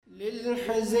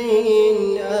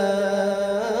للحزين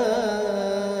آذن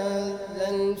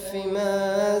في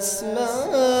مسمع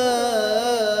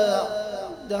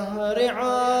دهر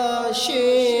عاشر.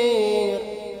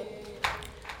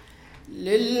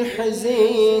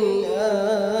 للحزين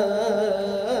آذن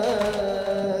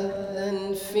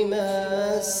في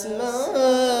مسمع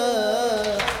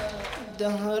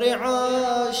دهر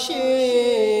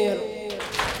عاشر.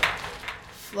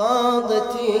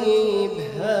 فاضتي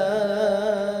بها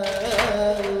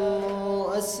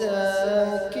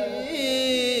أساكين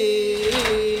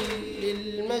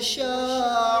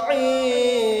للمشاعر.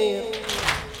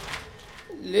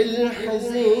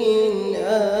 للحزين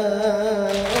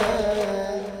آذن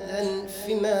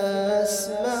في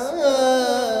مسمع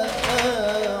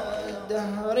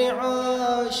دهر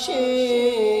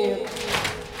عاشر.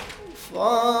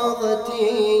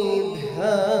 فاضتي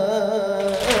بها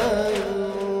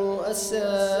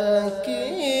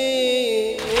أساكين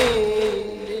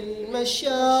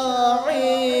للمشاعر.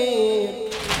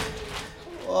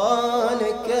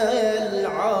 وأنا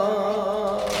كالعادة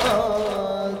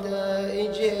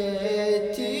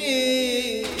إجيتي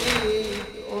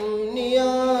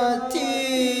أمنياتي.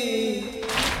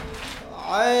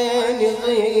 عيني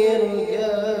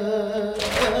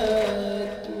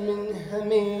غرقت من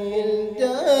هميل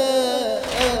دمع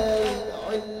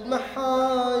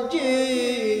المحاجر.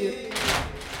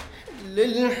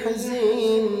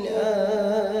 للحزين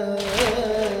آذن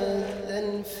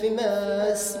في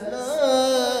مسمع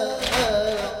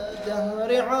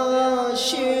دهر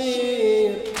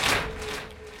عاشر.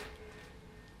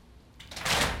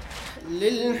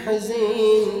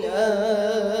 للحزين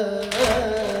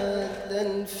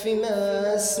آذن في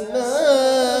مسمع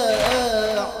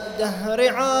دهر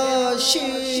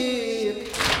عاشر.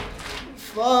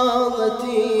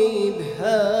 فاضتي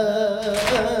بها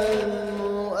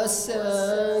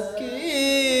أساكين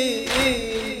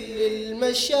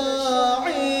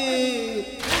للمشاعر.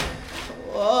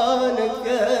 وأنا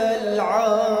كالعادة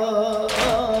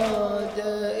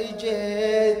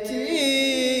إجيتي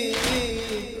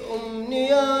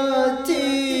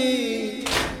أمنياتي.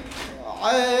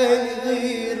 عيني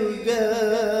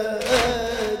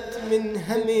غرقت من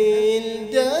هميل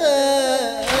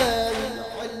دمع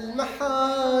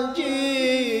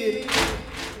المحاجر.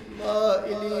 ما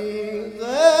إلي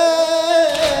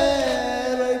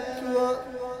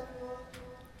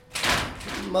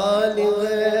مالي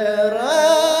غيرك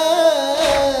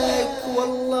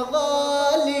والله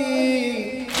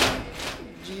غالي.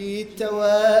 جيت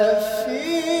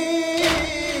اوفي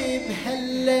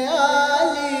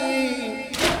بهالليالي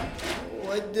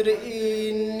وادري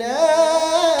انك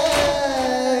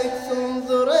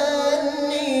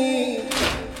تنظرني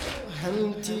وهم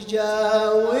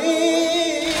تجاوبني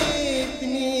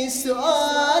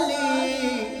سؤالي.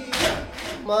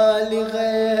 مالي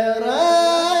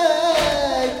غيرك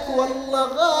والله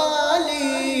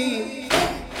غالي.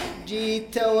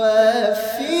 جيت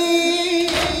اوفي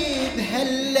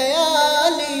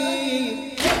بهالليالي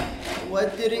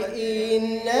وادري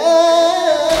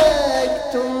انك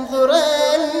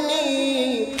تنظرني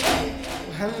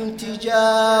وهم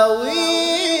تجاوبني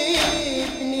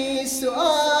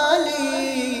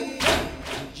سؤالي.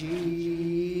 جيت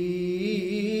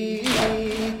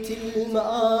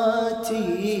المآتي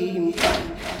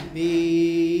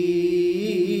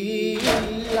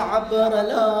بالعبر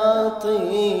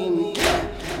لاطم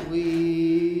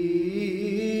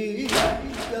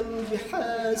وقلبي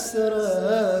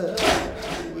حسرة.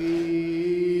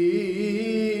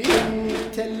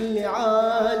 وانت اللي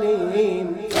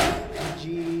عالم.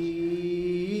 جيت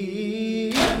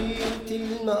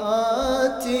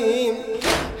المآتم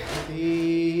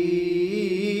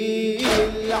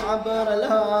بالعبر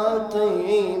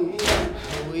لاطم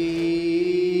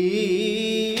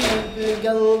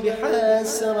قلبي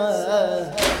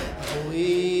حسرة.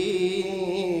 وانت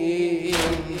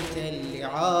اللي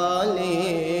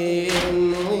عالم.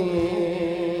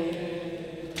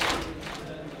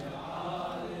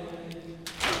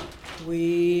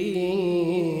 وانت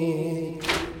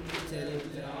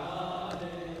اللي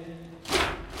عالم.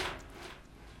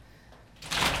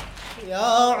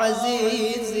 يا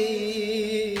عزيزي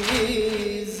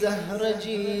الزهرة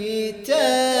جيتك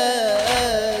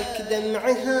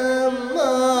دمعها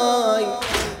ماي.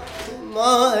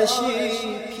 ما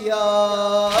أشيك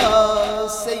يا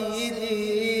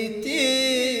سيدي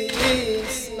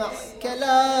تسمع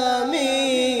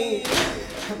كلامي.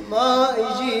 ما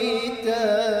اجيت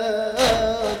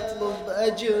اطلب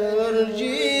أجر،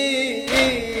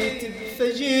 جيت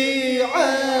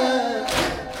بفجيعة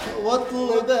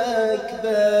واطلبك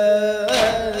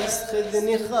بس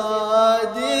خذني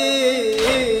خادم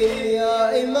يا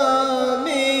إمام.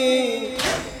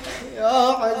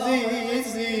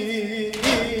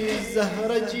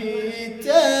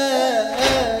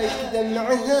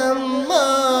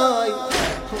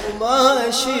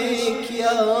 ماشيك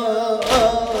يا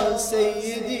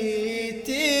سيدي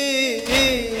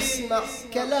تسمع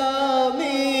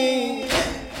كلامي،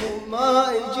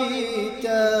 وما جيت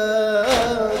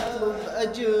اطلب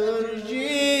اجر،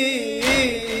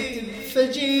 جيت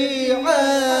بفجيعة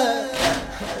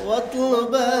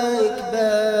واطلبك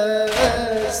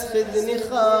بس خذني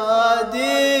خادم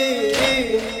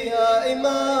يا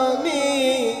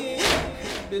امامي،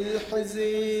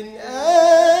 بالحزين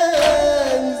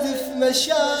انزف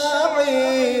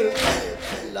مشاعر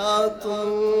لا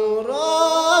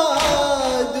ترادود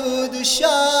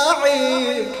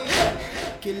الشاعر،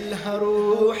 كلها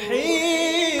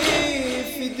روحي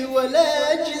فدوى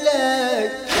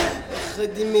لاجلك،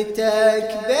 خدمتك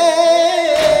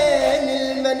بين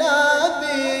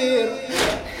المنابر،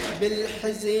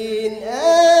 بالحزين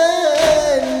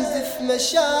انزف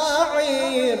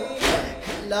مشاعر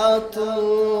لا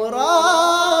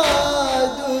ترادود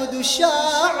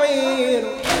الشاعر،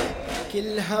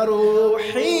 كلها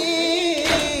روحي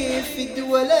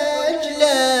فدوى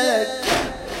لاجلك،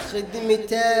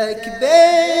 خدمتك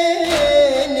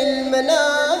بين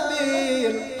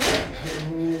المنابر،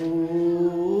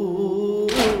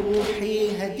 روحي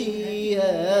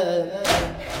هدية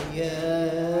يا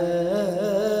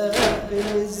ابن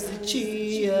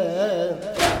الزكية،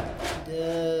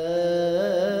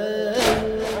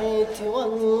 دمعتي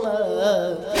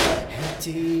والله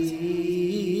تبقى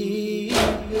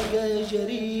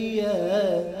جرية،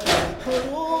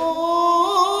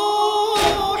 روحي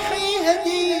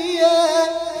هدية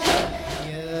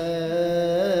يا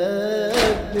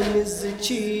ابن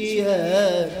الزكية،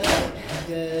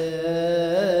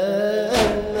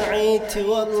 دمعتي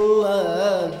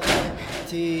والله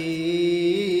تبقى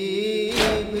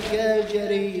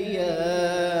جرية،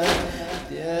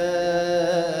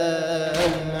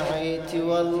 دمعتي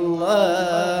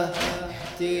والله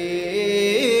تبقى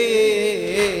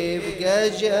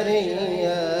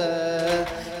جرية،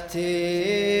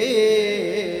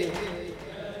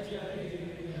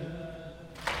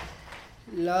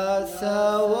 لا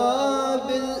ثواب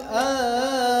الأطلبنه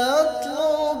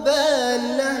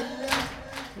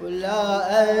ولا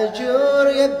أجر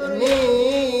يا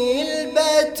ابني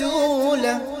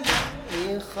البتولة،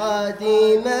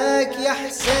 خادمك يا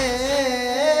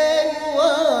حسين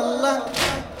والله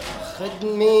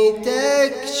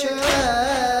خدمتك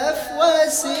شرف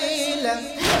وسيلة،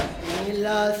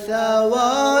 لا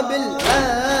ثواب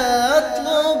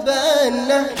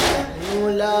الأطلبنه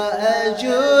ولا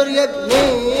أجر يا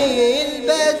ابني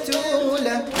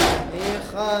البتولة،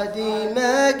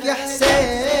 خادمك يا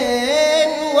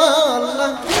حسين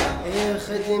والله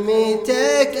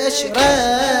خدمتك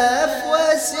أشرف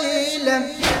وسيلة،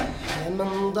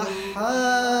 من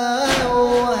ضحى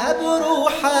وهب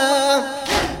روحه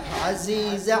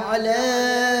عزيز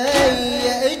علي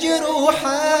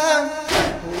جروحه،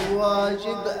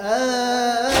 واجب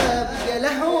أبقى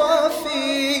له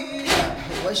وفي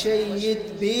وشيد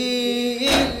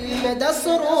بالمدى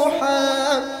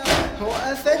صروحه،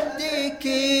 وأفديك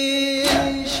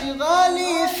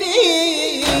انشغالي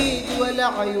فيه ولا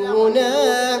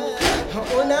عيونه،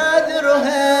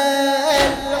 وناذرها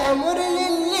العمر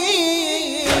للي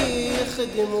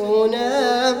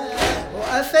يخدمونه،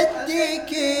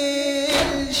 وأفديك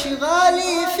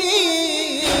انشغالي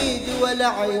فيه ولا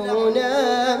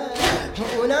عيونه،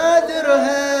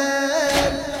 وناذرها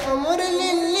العمر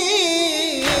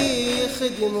للي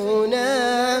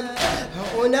يخدمونه،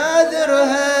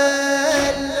 وناذرها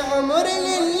العمر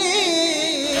للي،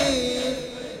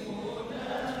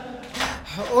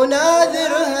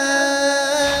 وناذرها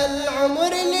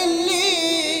العمر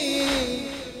للي،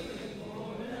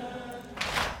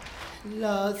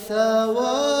 لا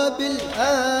ثواب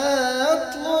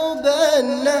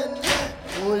الأطلبنه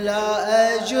ولا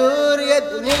أجر يا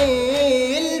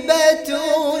ابني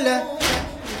البتولة،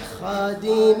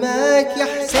 خادمك يا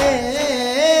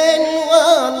حسين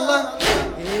والله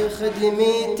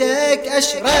خدمتك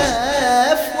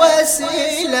أشرف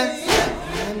وسيلة،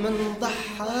 من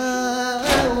ضحى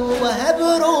وهب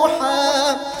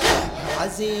روحه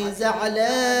عزيز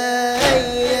علي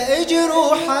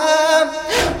جروحه،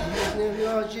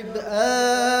 يعجب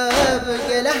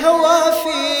أبقى له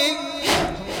وفي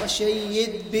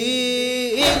وشيد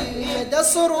بالمدى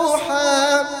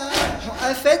صروحه،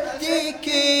 أفديك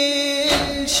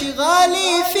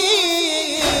انشغالي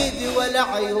فيه ولا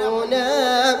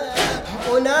عيونه،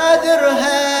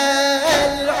 وناذرها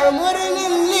العمر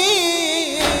للي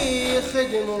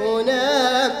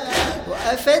يخدمونه،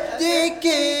 وأفديك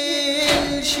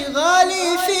انشغالي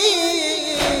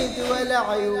فيه ولا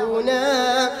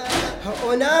عيونه،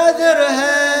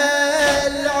 وناذرها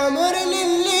العمر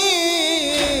للي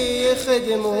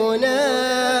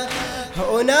يخدمونه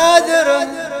وناذر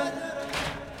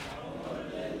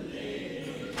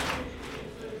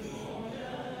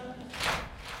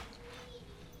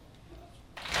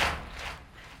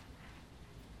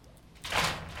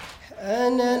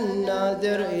أنا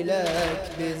الناذر إليك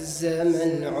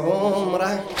بالزمن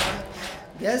عمره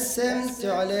قسمت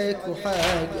عليك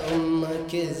وحق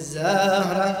أمك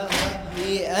الزهرة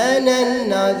أنا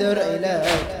الناذر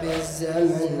إليك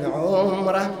بالزمن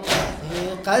عمره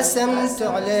قسمت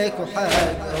عليك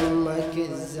وحق أمك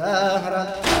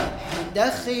الزهرة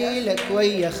دخيلك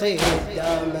ويا خير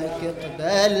دامك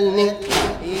اقبلني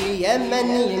يا من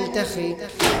ينتخي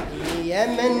يا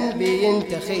من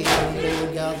بينتخي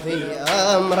ينقضي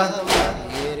أمره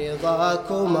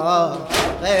رضاكما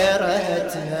غير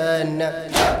أتمنى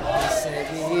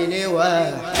سبيلي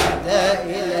واحدة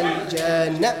إلى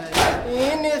الجنة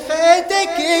إن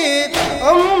فاتك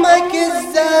أمك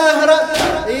الزهرة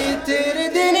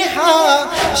تردني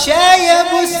حاشا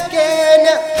أبو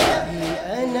سكينة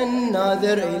أنا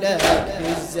الناذر إليك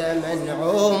بالزمن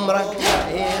عمرك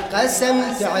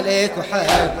قسمت عليك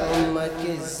وحق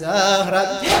أمك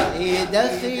الزهرة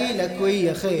دخيلك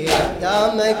ويا خير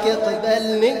دامك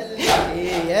اقبلني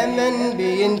يا من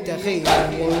بينتخي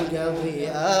ينقضي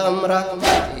أمره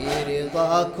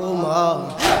رضاكما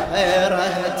غير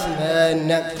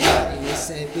أتمنى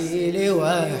سبيلي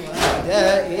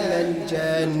واحدة إلى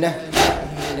الجنة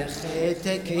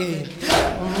نخيتك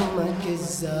أمك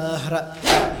الزهرة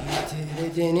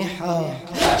تردني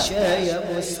حاشا يا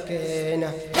أبو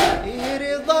سكينة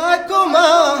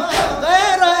رضاكما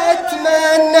غير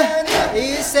أتمنى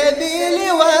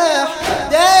سبيلي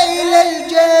واحدة إلى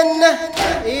الجنة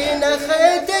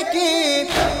نخيتك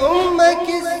أمك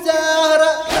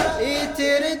الزهرة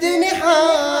تردني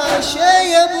حاشا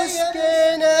يا أبو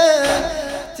سكينة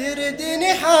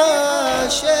تردني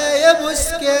حاشا يا أبو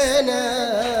سكينة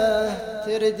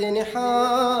تردني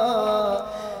حاشا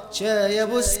يا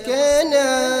أبو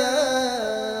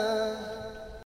سكينة